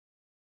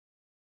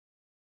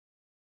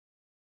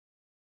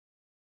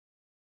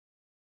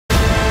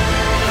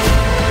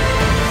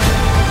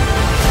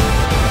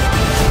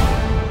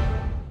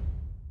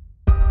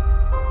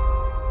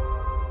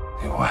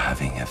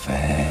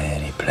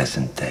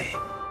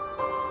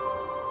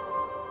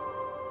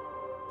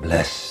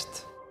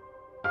blessed.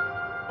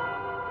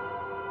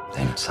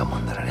 Then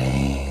someone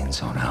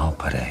rains on our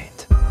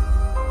parade.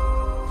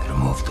 They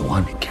remove the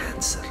one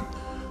cancer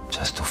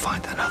just to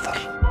find another.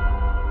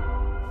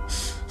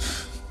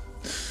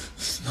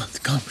 It's not the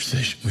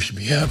conversation we should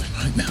be having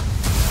right now.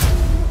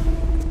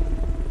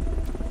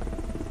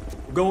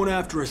 We're going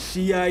after a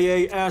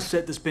CIA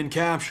asset that's been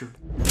captured.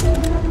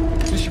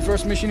 Is this your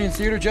first mission in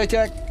theater,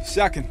 JTAC?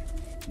 Second.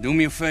 Do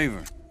me a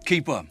favor.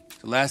 Keep up.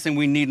 The last thing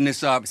we need in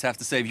this op is have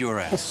to save your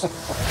ass. The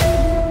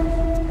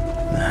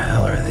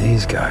hell are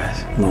these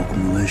guys? Local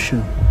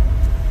militia.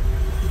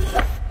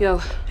 Yo,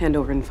 hand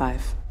over in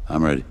 5.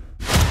 I'm ready.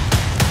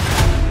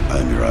 I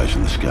am your eyes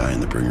in the sky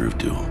and the bringer of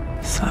doom.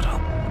 Subtle.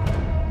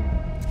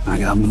 I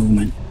got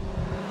movement.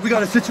 We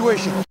got a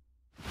situation.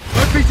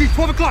 RPG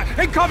 12 o'clock,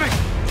 incoming!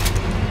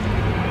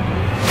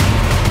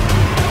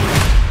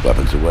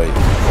 Weapons away.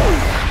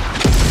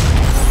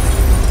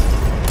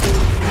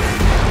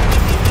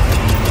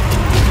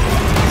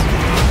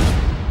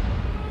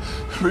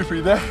 Reaper,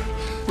 you there?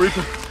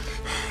 Reaper.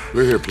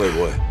 We're here,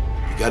 Playboy.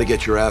 You gotta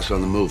get your ass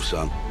on the move,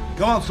 son.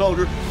 Come on,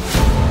 soldier.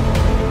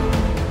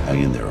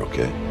 Hang in there,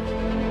 okay?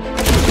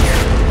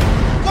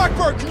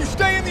 Blackbird, can you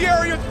stay in the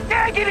area?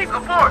 Yeah, get him. Go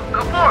for it.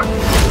 Go for it.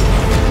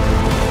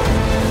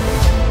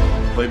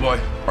 Playboy,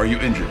 are you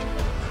injured?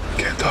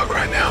 Can't talk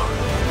right now.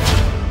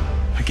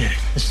 I get it.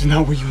 This is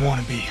not where you want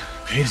to be.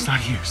 Okay, it's not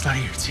here. It's not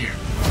here. It's here.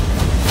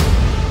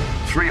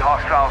 3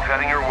 hostiles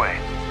heading your way.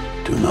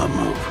 Do not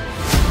move.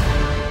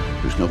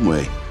 There's no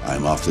way I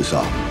am off this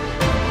op.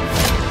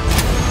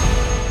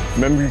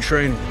 Remember your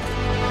training.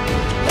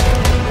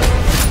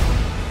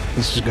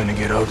 This is gonna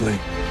get ugly.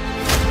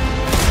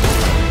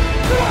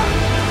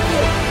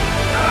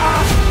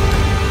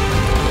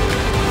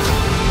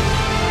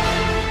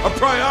 Our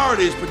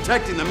priority is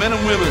protecting the men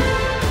and women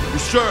who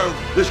serve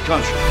this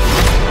country.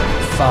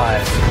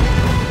 5,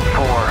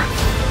 4,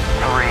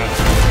 3.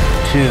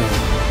 2,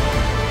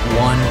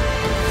 1.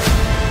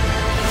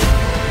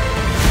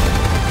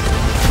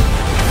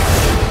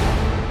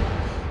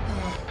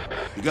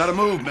 You gotta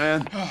move,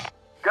 man.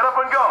 Get up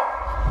and go.